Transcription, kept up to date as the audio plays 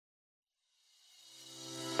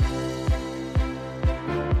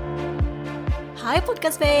Hi,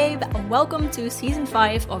 Podcast Babe. Welcome to Season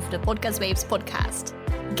 5 of the Podcast Babes podcast.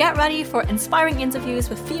 Get ready for inspiring interviews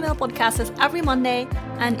with female podcasters every Monday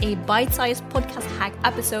and a bite-sized podcast hack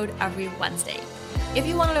episode every Wednesday. If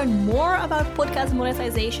you want to learn more about podcast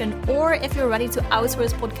monetization or if you're ready to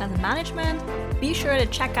outsource podcast management, be sure to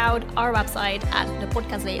check out our website at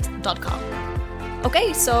thepodcastbabes.com.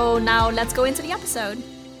 Okay, so now let's go into the episode.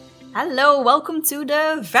 Hello, welcome to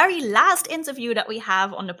the very last interview that we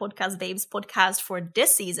have on the Podcast Babes podcast for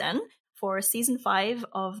this season, for Season 5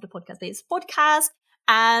 of the Podcast Babes podcast.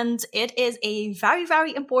 And it is a very,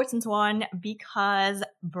 very important one because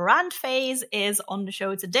Brand Phase is on the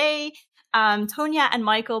show today. Tonya and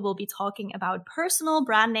Michael will be talking about personal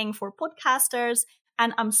branding for podcasters.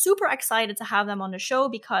 And I'm super excited to have them on the show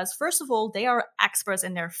because, first of all, they are experts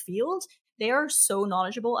in their field. They are so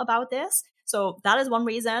knowledgeable about this. So that is one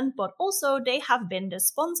reason, but also they have been the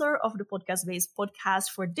sponsor of the Podcast Babes podcast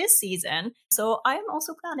for this season. So I am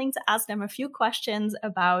also planning to ask them a few questions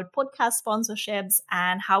about podcast sponsorships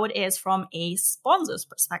and how it is from a sponsor's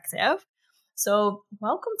perspective. So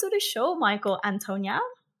welcome to the show, Michael and Tonya.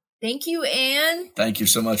 Thank you, Anne. Thank you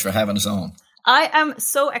so much for having us on. I am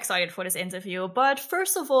so excited for this interview. But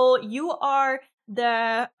first of all, you are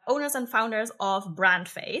the owners and founders of Brand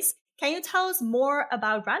Phase. Can you tell us more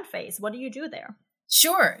about Brand Phase? What do you do there?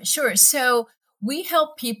 Sure. So we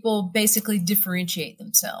help people basically differentiate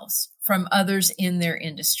themselves from others in their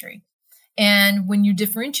industry. And when you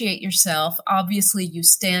differentiate yourself, obviously you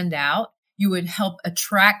stand out. You would help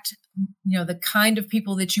attract, the kind of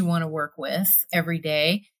people that you want to work with every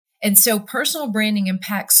day. And so personal branding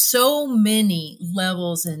impacts so many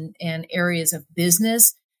levels and areas of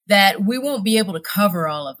business that we won't be able to cover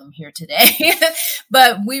all of them here today.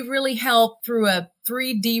 But we really help through a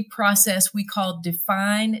 3D process we call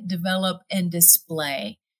define, develop, and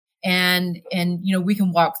display. And we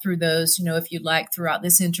can walk through those, if you'd like throughout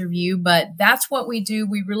this interview, but that's what we do.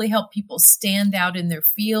 We really help people stand out in their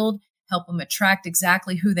field, help them attract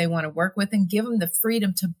exactly who they want to work with, and give them the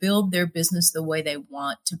freedom to build their business the way they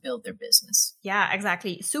want to build their business. Yeah,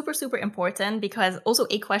 exactly. Super, super important, because also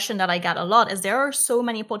a question that I get a lot is there are so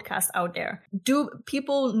many podcasts out there. Do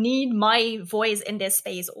people need my voice in this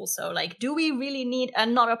space also? Like, do we really need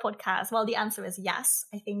another podcast? Well, the answer is yes,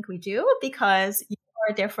 I think we do, because you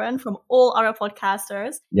are different from all other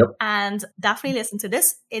podcasters. Yep. And definitely listen to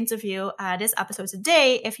this interview, this episode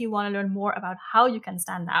today, if you want to learn more about how you can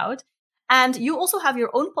stand out. And you also have your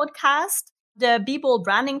own podcast, the Be Bold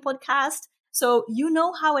Branding podcast. So you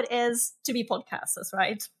know how it is to be podcasters,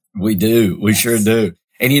 right? We do. We sure do.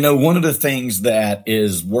 And, one of the things that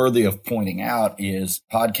is worthy of pointing out is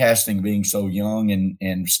podcasting being so young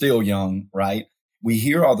and still young, right? We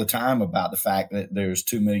hear all the time about the fact that there's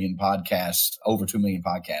 2 million podcasts, over 2 million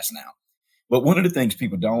podcasts now. But one of the things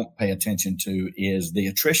people don't pay attention to is the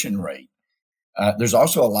attrition rate. There's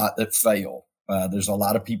also a lot that fail. There's a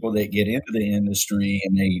lot of people that get into the industry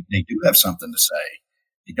and they do have something to say.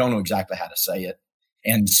 They don't know exactly how to say it.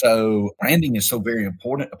 And so branding is so very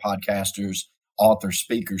important to podcasters, authors,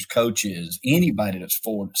 speakers, coaches, anybody that's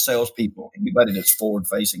salespeople, anybody that's forward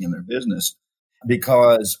facing in their business.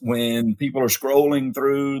 Because when people are scrolling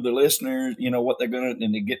through the listeners, what they're going to,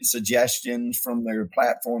 and they're getting suggestions from their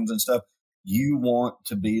platforms and stuff, you want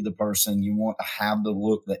to be the person, you want to have the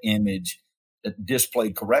look, the image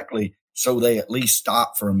displayed correctly, so they at least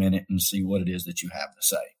stop for a minute and see what it is that you have to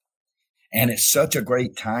say. And it's such a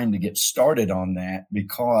great time to get started on that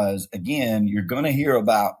because, again, you're going to hear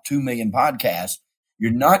about 2 million podcasts.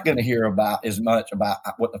 You're not going to hear about as much about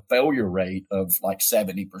what the failure rate of like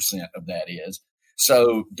 70% of that is.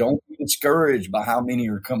 So don't be discouraged by how many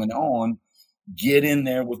are coming on. Get in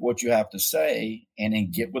there with what you have to say and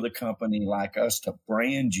then get with a company like us to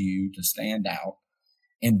brand you to stand out.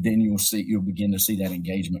 And then you'll begin to see that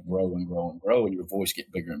engagement grow and grow and grow, and your voice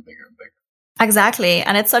get bigger and bigger and bigger. Exactly.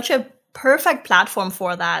 And it's such a perfect platform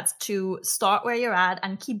for that, to start where you're at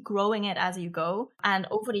and keep growing it as you go. And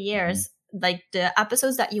over the years, like the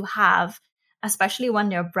episodes that you have, especially when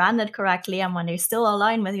they're branded correctly and when they still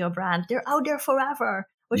align with your brand, they're out there forever,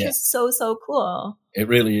 which is so, so cool. It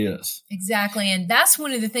really is. Exactly. And that's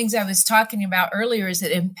one of the things I was talking about earlier, is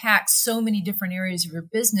it impacts so many different areas of your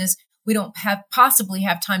business. We don't possibly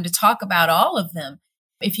have time to talk about all of them.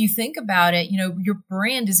 If you think about it, your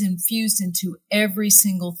brand is infused into every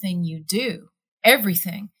single thing you do,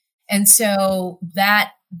 everything. And so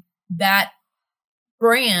that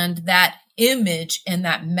brand, that image, and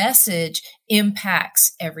that message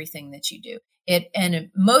impacts everything that you do.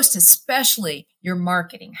 Most especially your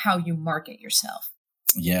marketing, how you market yourself.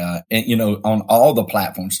 Yeah. And, on all the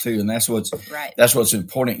platforms too. And that's what's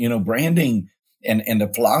important. Branding And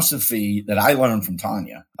the philosophy that I learned from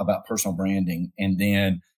Tanya about personal branding, and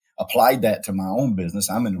then applied that to my own business.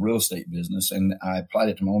 I'm in the real estate business, and I applied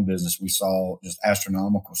it to my own business. We saw just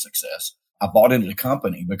astronomical success. I bought into the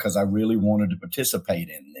company because I really wanted to participate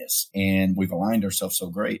in this, and we've aligned ourselves so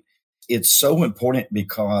great. It's so important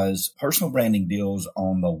because personal branding deals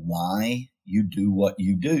on the why you do what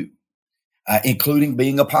you do. Including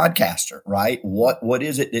being a podcaster, right? What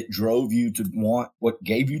is it that drove you to what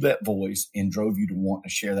gave you that voice and drove you to want to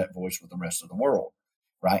share that voice with the rest of the world,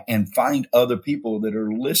 right? And find other people that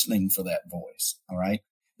are listening for that voice, all right?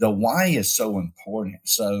 The why is so important.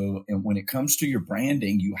 So, and when it comes to your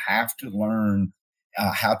branding, you have to learn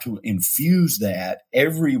how to infuse that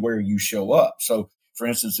everywhere you show up. So, for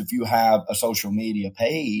instance, if you have a social media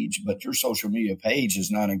page, but your social media page does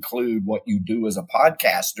not include what you do as a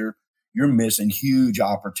podcaster, you're missing huge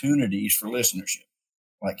opportunities for listenership,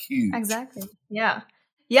 like huge. Exactly. Yeah.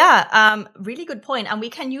 Yeah. Really good point. And we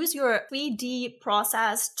can use your 3D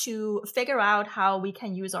process to figure out how we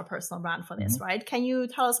can use our personal brand for this, right? Can you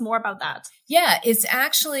tell us more about that? Yeah, it's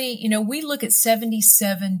actually, we look at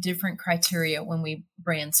 77 different criteria when we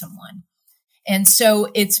brand someone. And so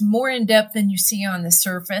it's more in depth than you see on the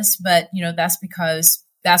surface, but that's because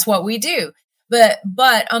that's what we do. But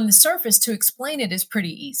on the surface, to explain it is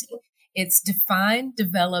pretty easy. It's define,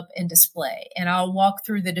 develop, and display. And I'll walk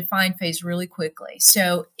through the define phase really quickly.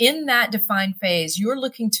 So in that define phase, you're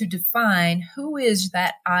looking to define who is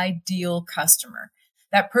that ideal customer,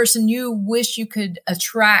 that person you wish you could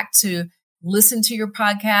attract to listen to your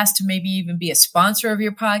podcast, to maybe even be a sponsor of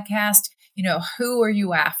your podcast. Who are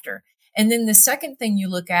you after? And then the second thing you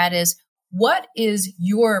look at is, what is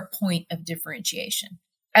your point of differentiation?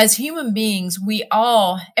 As human beings,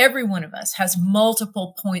 every one of us has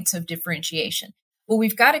multiple points of differentiation. Well,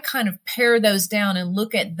 we've got to kind of pare those down and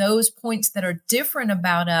look at those points that are different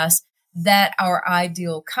about us that our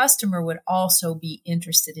ideal customer would also be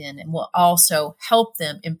interested in and will also help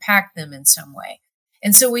them, impact them in some way.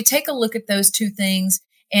 And so we take a look at those two things,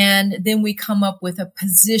 and then we come up with a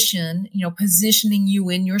position, positioning you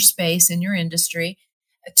in your space, in your industry,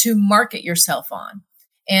 to market yourself on.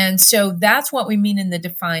 And so that's what we mean in the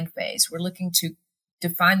define phase. We're looking to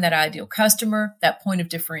define that ideal customer, that point of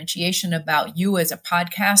differentiation about you as a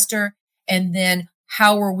podcaster, and then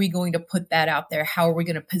how are we going to put that out there? How are we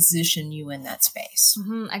going to position you in that space?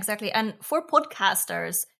 Exactly. And for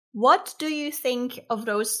podcasters, what do you think of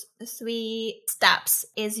those 3 steps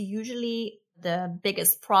is usually the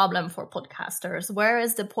biggest problem for podcasters? Where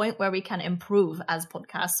is the point where we can improve as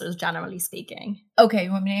podcasters, generally speaking? Okay,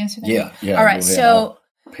 you want me to answer that? Yeah. All right, so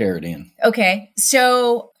pair it in. Okay.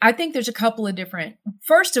 So I think there's a couple of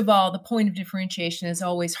first of all, the point of differentiation is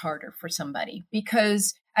always harder for somebody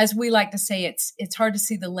because, as we like to say, it's hard to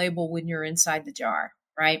see the label when you're inside the jar,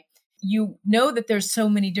 right? You know that there's so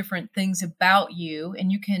many different things about you,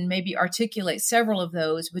 and you can maybe articulate several of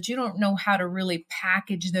those, but you don't know how to really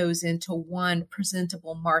package those into one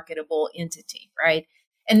presentable, marketable entity, right?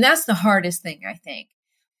 And that's the hardest thing, I think.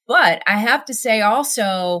 But I have to say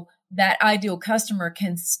also, that ideal customer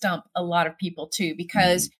can stump a lot of people too,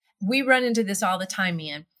 because we run into this all the time,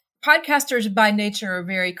 Ian. Podcasters by nature are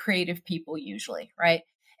very creative people usually, right?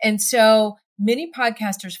 And so many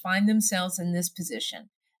podcasters find themselves in this position.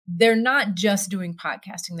 They're not just doing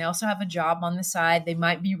podcasting. They also have a job on the side. They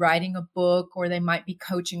might be writing a book, or they might be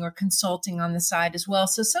coaching or consulting on the side as well.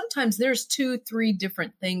 So sometimes there's 2-3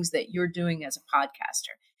 different things that you're doing as a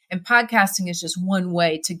podcaster. And podcasting is just one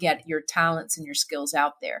way to get your talents and your skills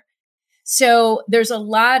out there. So there's a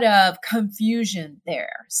lot of confusion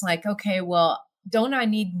there. It's like, okay, well, don't I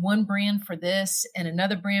need one brand for this and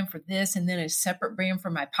another brand for this and then a separate brand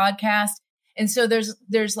for my podcast? And so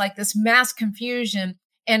there's like this mass confusion.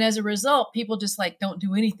 And as a result, people just don't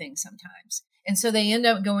do anything sometimes. And so they end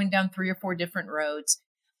up going down 3 or 4 different roads.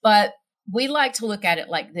 But we like to look at it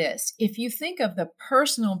like this. If you think of the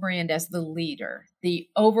personal brand as the leader, the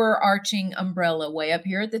overarching umbrella way up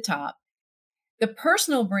here at the top, the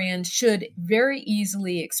personal brand should very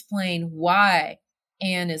easily explain why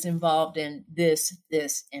Anne is involved in this,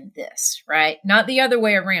 and this, right? Not the other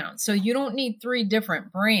way around. So you don't need 3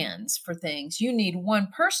 different brands for things. You need one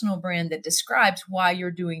personal brand that describes why you're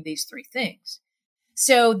doing these 3 things.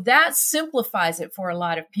 So that simplifies it for a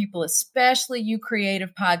lot of people, especially you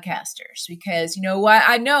creative podcasters, because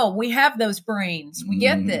I know we have those brains. We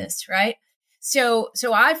get this, right? So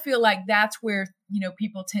I feel like that's where,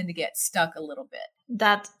 people tend to get stuck a little bit.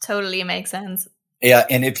 That totally makes sense. Yeah.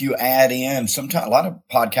 And if you add in sometimes a lot of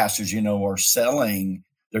podcasters, are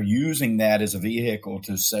they're using that as a vehicle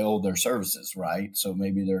to sell their services, right? So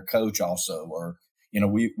maybe they're a coach also, or,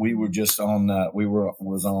 We were just on,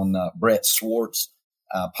 was on Brett Swartz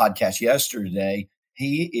podcast yesterday.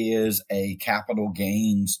 He is a capital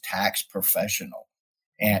gains tax professional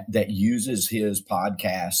and that uses his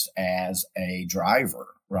podcast as a driver,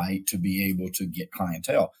 right, to be able to get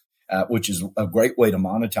clientele, which is a great way to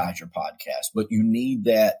monetize your podcast. But you need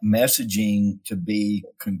that messaging to be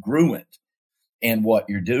congruent in what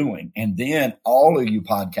you're doing. And then all of you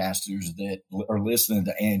podcasters that are listening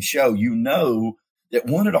to Ann's show, that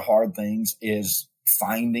one of the hard things is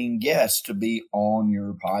finding guests to be on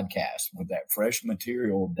your podcast with that fresh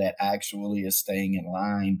material that actually is staying in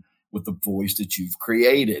line with the voice that you've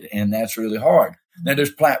created. And that's really hard. Now,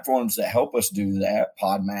 there's platforms that help us do that.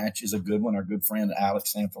 Podmatch is a good one. Our good friend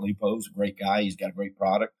Alex Sanfilippo is a great guy. He's got a great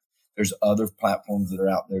product. There's other platforms that are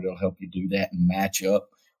out there that'll help you do that and match up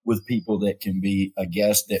with people that can be a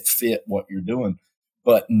guest that fit what you're doing.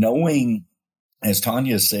 But knowing, as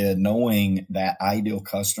Tanya said, knowing that ideal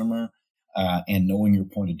customer and knowing your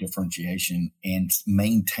point of differentiation and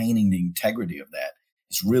maintaining the integrity of that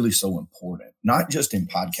is really so important, not just in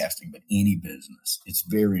podcasting, but any business. It's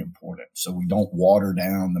very important. So we don't water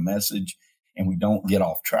down the message and we don't get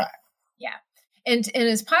off track. Yeah. And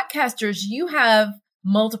as podcasters, you have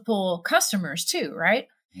multiple customers too, right?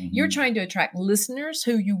 Mm-hmm. You're trying to attract listeners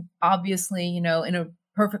who you obviously, in a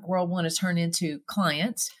perfect world want to turn into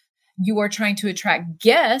clients. You are trying to attract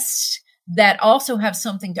guests that also have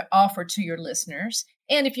something to offer to your listeners.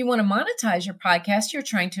 And if you want to monetize your podcast, you're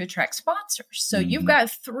trying to attract sponsors. So you've got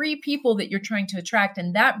 3 people that you're trying to attract,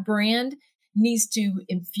 and that brand needs to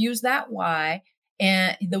infuse that why,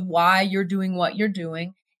 and the why you're doing what you're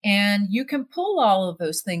doing. And you can pull all of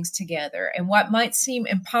those things together. And what might have seemed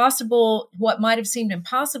impossible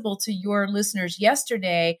to your listeners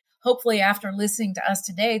yesterday, hopefully after listening to us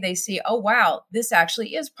today, they see, oh, wow, this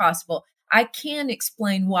actually is possible. I can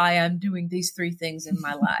explain why I'm doing these 3 things in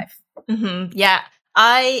my life. Mm-hmm. Yeah,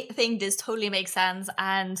 I think this totally makes sense.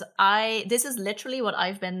 And this is literally what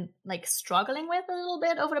I've been struggling with a little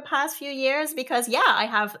bit over the past few years, because I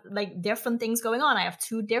have different things going on. I have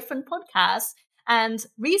 2 different podcasts. And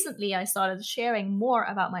recently I started sharing more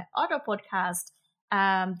about my other podcast,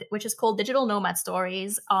 which is called Digital Nomad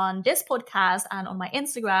Stories, on this podcast and on my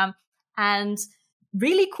Instagram. And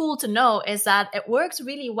really cool to know is that it works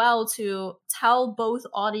really well to tell both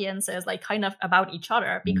audiences kind of about each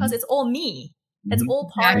other, because it's all me. It's all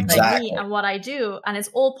part of me and what I do, and it's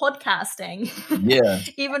all podcasting. Yeah.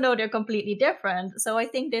 Even though they're completely different. So I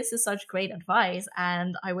think this is such great advice,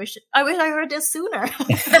 and I wish I heard this sooner.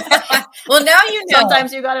 Well, now you know.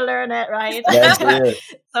 Sometimes you got to learn it, right? That's it.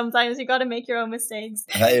 Sometimes you got to make your own mistakes.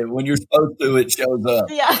 Hey, when you're supposed to, it shows up.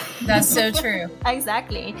 Yeah. That's so true.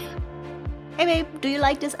 Exactly. Hey babe, do you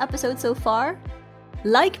like this episode so far?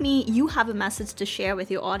 Like me, you have a message to share with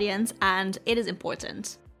your audience, and it is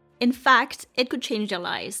important. In fact, it could change their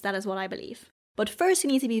lives. That is what I believe. But first, you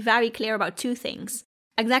need to be very clear about 2 things.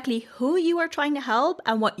 Exactly who you are trying to help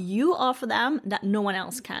and what you offer them that no one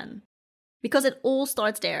else can. Because it all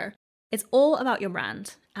starts there. It's all about your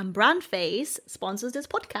brand. And BrandFace sponsors this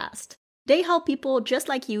podcast. They help people just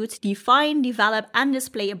like you to define, develop, and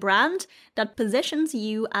display a brand that positions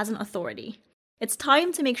you as an authority. It's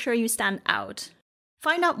time to make sure you stand out.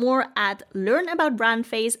 Find out more at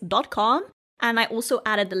learnaboutbrandface.com. And I also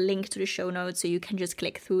added the link to the show notes so you can just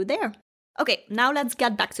click through there. Okay, now let's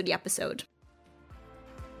get back to the episode.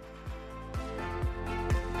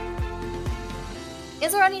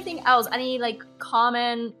 Is there anything else, any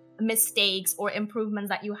common mistakes or improvements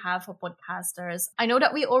that you have for podcasters? I know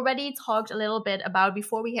that we already talked a little bit about,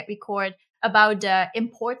 before we hit record, about the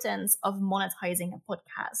importance of monetizing a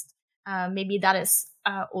podcast. Maybe that is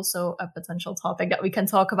also a potential topic that we can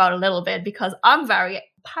talk about a little bit, because I'm very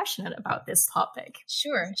passionate about this topic.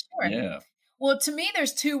 Sure. Yeah. Well, to me,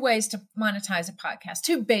 there's 2 ways to monetize a podcast,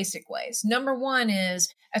 2 basic ways. Number 1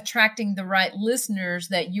 is attracting the right listeners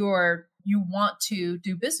that you want to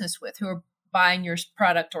do business with, who are buying your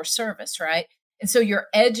product or service, right? And so you're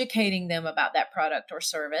educating them about that product or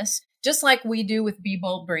service, just like we do with Be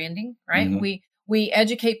Bold Branding, right? Mm-hmm. We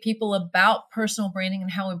educate people about personal branding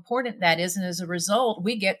and how important that is. And as a result,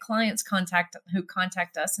 we get clients who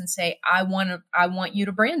contact us and say, I want you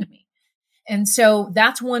to brand me. And so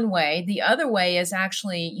that's one way. The other way is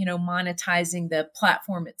actually, monetizing the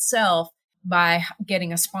platform itself by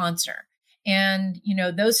getting a sponsor. And,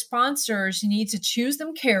 those sponsors, you need to choose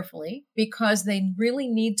them carefully, because they really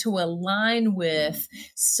need to align with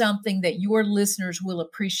something that your listeners will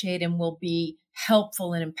appreciate and will be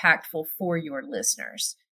helpful and impactful for your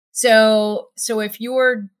listeners. So if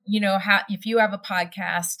you're, if you have a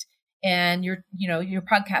podcast and your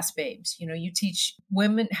podcast babes. You teach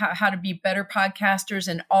women how to be better podcasters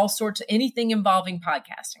and all sorts of anything involving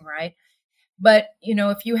podcasting, right? But,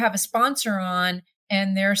 if you have a sponsor on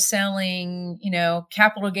and they're selling,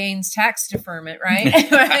 capital gains tax deferment,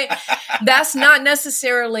 right? Right? That's not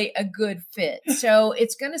necessarily a good fit. So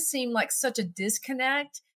it's going to seem like such a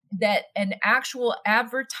disconnect that an actual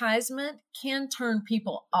advertisement can turn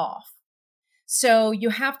people off. So you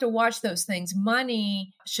have to watch those things.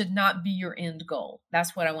 Money should not be your end goal.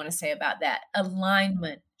 That's what I want to say about that.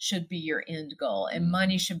 Alignment should be your end goal, and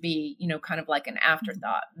money should be, kind of like an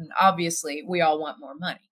afterthought. And obviously we all want more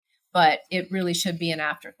money, but it really should be an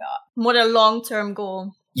afterthought. What a long-term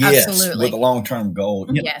goal. Yes, absolutely. With a long-term goal.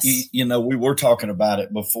 Yes. We were talking about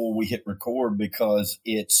it before we hit record because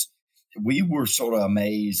we were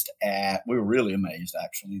really amazed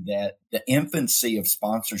actually that the infancy of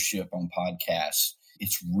sponsorship on podcasts,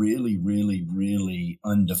 it's really, really, really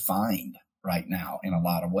undefined right now in a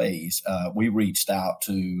lot of ways. We reached out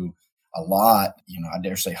to a lot, I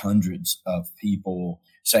dare say hundreds of people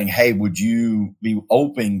saying, hey, would you be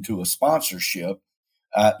open to a sponsorship?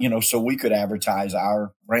 So we could advertise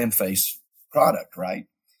our brand face product, right?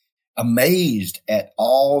 Amazed at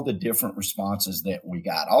all the different responses that we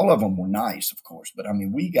got. All of them were nice, of course, but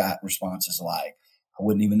we got responses like, I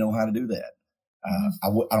wouldn't even know how to do that. I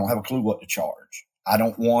don't have a clue what to charge. I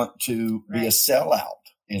don't want to be a sellout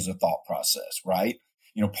is a thought process, right?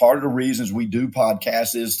 Part of the reasons we do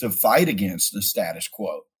podcasts is to fight against the status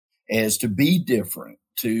quo, is to be different,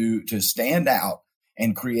 to stand out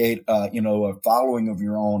and create, a following of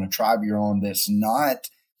your own, a tribe of your own that's not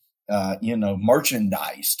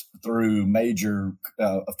merchandised through major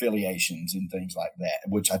affiliations and things like that,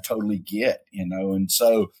 which I totally get, and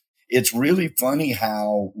so it's really funny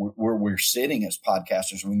how where we're sitting as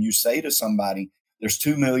podcasters. When you say to somebody, there's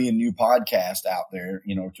 2 million new podcasts out there,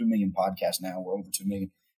 2 million podcasts now, we're over 2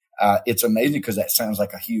 million. It's amazing because that sounds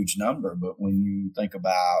like a huge number, but when you think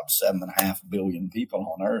about 7.5 billion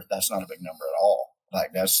people on earth, that's not a big number at all.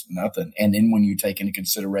 Like that's nothing. And then when you take into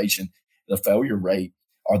consideration the failure rate,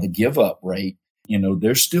 or the give up rate,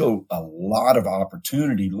 there's still a lot of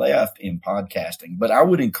opportunity left in podcasting. But I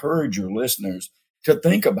would encourage your listeners to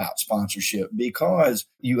think about sponsorship, because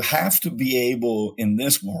you have to be able in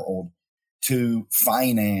this world to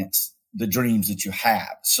finance the dreams that you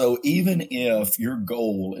have. So even if your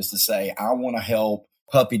goal is to say, I want to help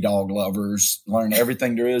puppy dog lovers learn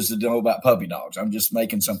everything there is to know about puppy dogs, I'm just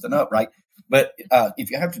making something up, right? But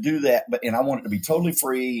if you have to do that, and I want it to be totally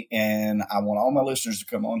free, and I want all my listeners to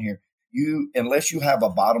come on here, unless you have a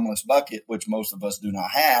bottomless bucket, which most of us do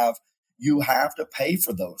not have, you have to pay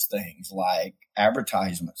for those things like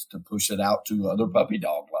advertisements to push it out to other puppy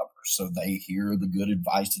dog lovers so they hear the good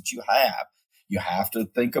advice that you have. You have to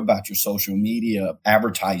think about your social media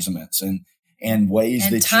advertisements and ways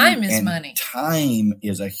and that time is money. Time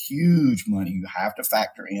is a huge money. You have to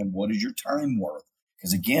factor in, what is your time worth?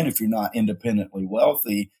 Because again, if you're not independently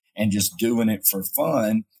wealthy and just doing it for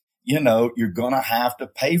fun, you're going to have to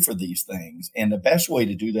pay for these things. And the best way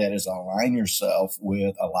to do that is align yourself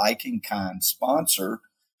with a liking kind sponsor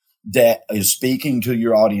that is speaking to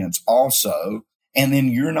your audience also. And then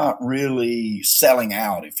you're not really selling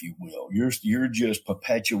out, if you will. You're just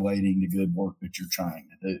perpetuating the good work that you're trying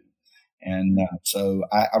to do. And so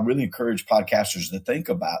I really encourage podcasters to think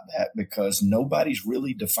about that, because nobody's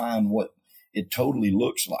really defined what it totally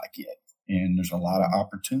looks like yet. And there's a lot of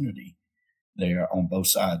opportunity there on both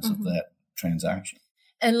sides of that transaction.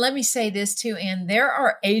 And let me say this too, Ann, there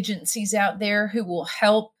are agencies out there who will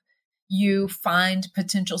help you find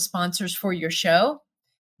potential sponsors for your show.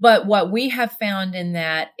 But what we have found in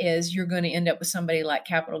that is you're going to end up with somebody like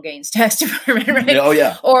Capital Gains Tax Deferment, right? Oh,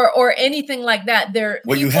 yeah. Or anything like that.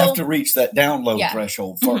 You have to reach that download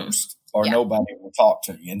threshold first, or nobody will talk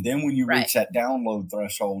to you. And then when you reach that download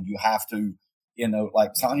threshold, you have to,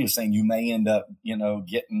 like Tanya's saying, you may end up,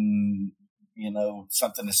 getting,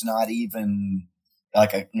 something that's not even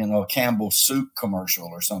like a Campbell soup commercial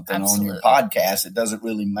or something on your podcast. It doesn't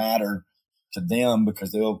really matter to them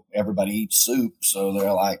because everybody eats soup. So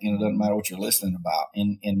they're like, it doesn't matter what you're listening about.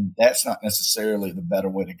 And that's not necessarily the better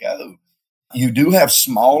way to go. You do have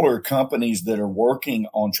smaller companies that are working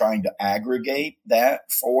on trying to aggregate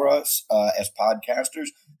that for us as podcasters,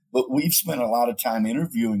 but we've spent a lot of time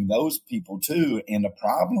interviewing those people too. And the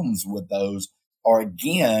problems with those are,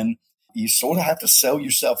 again, you sort of have to sell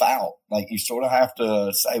yourself out. Like you sort of have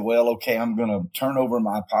to say, well, okay, I'm going to turn over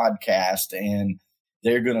my podcast and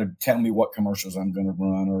they're going to tell me what commercials I'm going to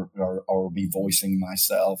run or be voicing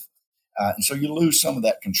myself. And so you lose some of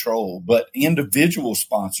that control. But individual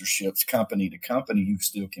sponsorships, company to company, you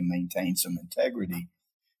still can maintain some integrity.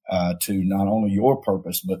 to not only your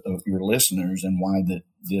purpose, but your listeners, and why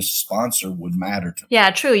this sponsor would matter to them.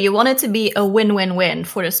 Yeah, true. You want it to be a win-win-win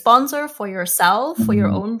for the sponsor, for yourself, for your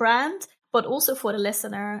own brand, but also for the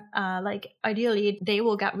listener. Like ideally, they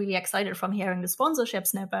will get really excited from hearing the sponsorship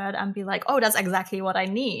snippet and be like, oh, that's exactly what I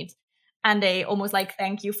need. And they almost like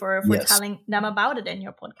thank you for telling them about it in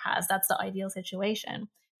your podcast. That's the ideal situation.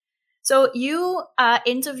 So you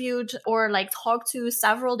interviewed or like talked to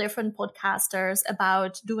several different podcasters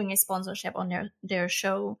about doing a sponsorship on their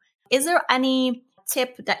show. Is there any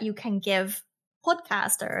tip that you can give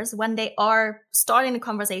podcasters when they are starting the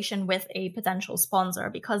conversation with a potential sponsor?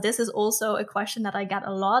 Because this is also a question that I get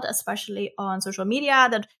a lot, especially on social media,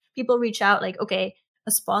 that people reach out like, okay,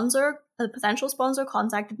 a potential sponsor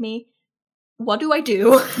contacted me. What do I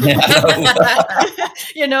do? Where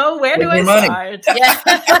do I start?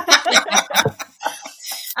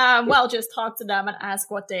 Well, just talk to them and ask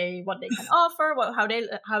what they can offer,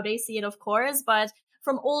 how they see it, of course. But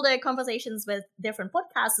from all the conversations with different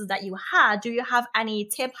podcasters that you had, do you have any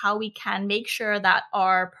tip how we can make sure that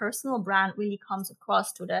our personal brand really comes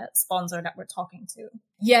across to the sponsor that we're talking to?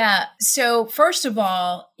 Yeah. So first of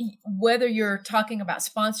all, whether you're talking about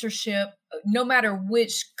sponsorship, no matter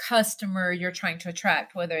which customer you're trying to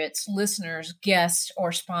attract, whether it's listeners, guests,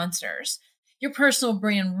 or sponsors, your personal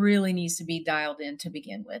brand really needs to be dialed in to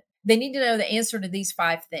begin with. They need to know the answer to these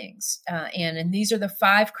 5 things. And these are the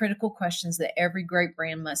 5 critical questions that every great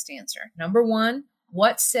brand must answer. Number 1,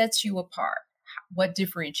 what sets you apart? What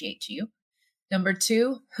differentiates you? Number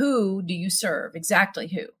 2, who do you serve? Exactly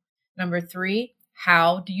who? Number 3,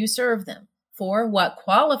 how do you serve them? 4, what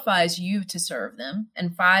qualifies you to serve them?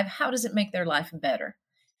 And 5, how does it make their life better?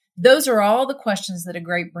 Those are all the questions that a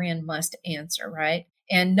great brand must answer, right?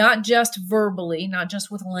 And not just verbally, not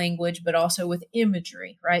just with language, but also with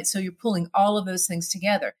imagery, right? So you're pulling all of those things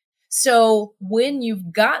together. So when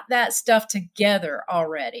you've got that stuff together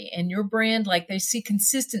already and your brand, like they see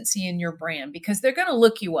consistency in your brand because they're going to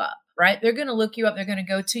look you up, right? They're going to look you up. They're going to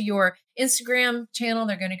go to your Instagram channel.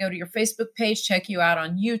 They're going to go to your Facebook page, check you out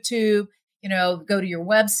on YouTube, go to your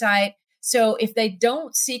website. So if they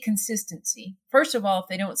don't see consistency, first of all, if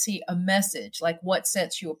they don't see a message, like what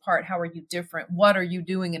sets you apart, how are you different, what are you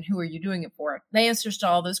doing, and who are you doing it for? The answers to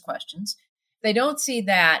all those questions. If they don't see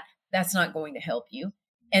that, that's not going to help you.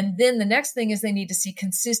 And then the next thing is they need to see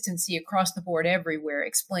consistency across the board everywhere,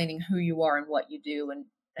 explaining who you are and what you do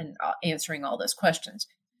and answering all those questions.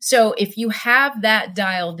 So if you have that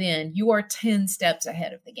dialed in, you are 10 steps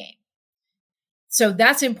ahead of the game. So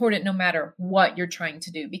that's important no matter what you're trying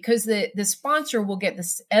to do, because the sponsor will get the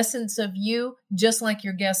essence of you just like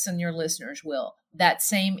your guests and your listeners will. That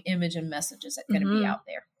same image and message is going to be out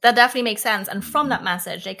there. That definitely makes sense. And from that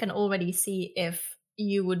message, they can already see if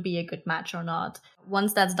you would be a good match or not.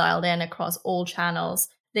 Once that's dialed in across all channels,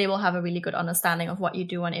 they will have a really good understanding of what you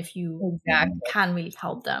do and if you can really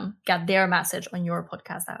help them get their message on your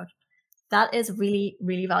podcast out. That is really,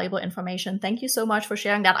 really valuable information. Thank you so much for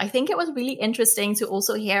sharing that. I think it was really interesting to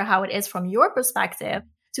also hear how it is from your perspective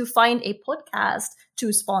to find a podcast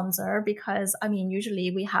to sponsor, because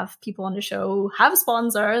usually we have people on the show who have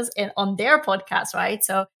sponsors on their podcast, right?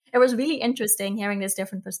 So it was really interesting hearing this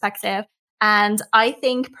different perspective. And I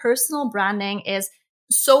think personal branding is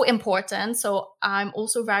so important. So I'm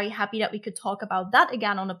also very happy that we could talk about that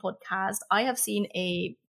again on the podcast. I have seen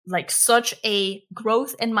such a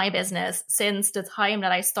growth in my business since the time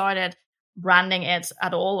that I started branding it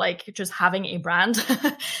at all, like just having a brand.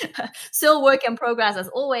 Still work in progress as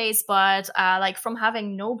always, but from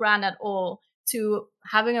having no brand at all to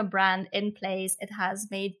having a brand in place, it has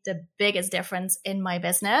made the biggest difference in my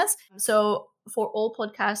business. So for all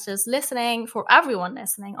podcasters listening, for everyone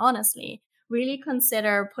listening, honestly, really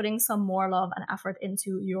consider putting some more love and effort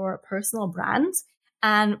into your personal brand.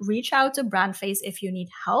 And reach out to BrandFace if you need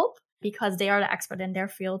help, because they are the expert in their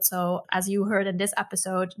field. So as you heard in this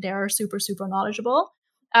episode, they're super, super knowledgeable.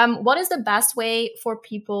 What is the best way for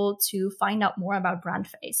people to find out more about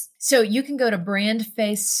BrandFace? So you can go to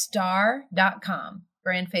brandfacestar.com,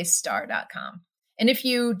 brandfacestar.com. And if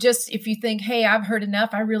you think, hey, I've heard enough,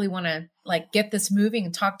 I really want to get this moving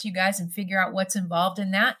and talk to you guys and figure out what's involved in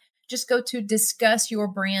that, just go to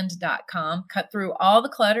discussyourbrand.com, cut through all the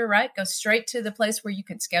clutter, right? Go straight to the place where you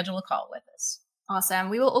can schedule a call with us. Awesome.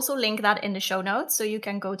 We will also link that in the show notes, so you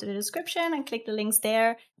can go to the description and click the links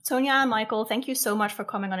there. Tonya and Michael, thank you so much for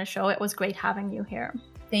coming on the show. It was great having you here.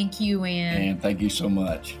 Thank you, Anne. And thank you so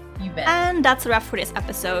much. You bet. And that's a wrap for this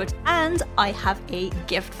episode. And I have a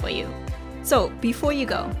gift for you. So before you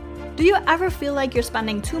go, do you ever feel like you're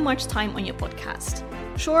spending too much time on your podcast?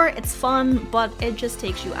 Sure, it's fun, but it just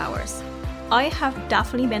takes you hours. I have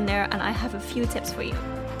definitely been there, and I have a few tips for you.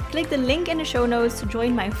 click the link in the show notes to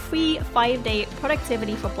join my free 5-day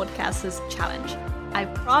Productivity for Podcasters challenge. I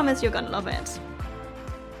promise you're gonna love it.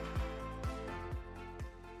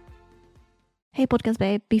 Hey Podcast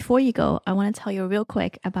Babe, before you go, I want to tell you real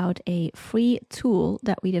quick about a free tool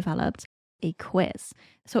that we developed, a quiz.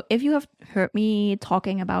 So if you have heard me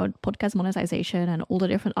talking about podcast monetization and all the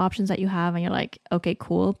different options that you have, and you're like, okay,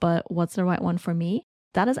 cool, but what's the right one for me?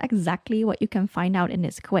 That is exactly what you can find out in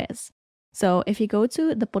this quiz. So if you go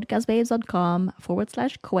to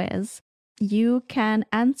thepodcastbabes.com/quiz, you can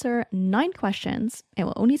answer 9 questions. It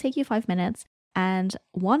will only take you 5 minutes. And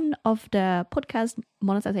one of the podcast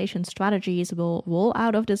monetization strategies will roll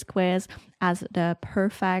out of this quiz as the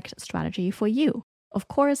perfect strategy for you. Of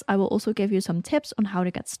course, I will also give you some tips on how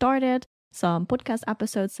to get started, some podcast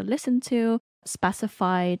episodes to listen to,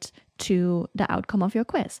 specified to the outcome of your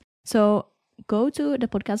quiz. So go to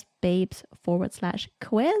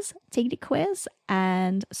thepodcastbabes.com/quiz, take the quiz,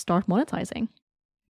 and start monetizing.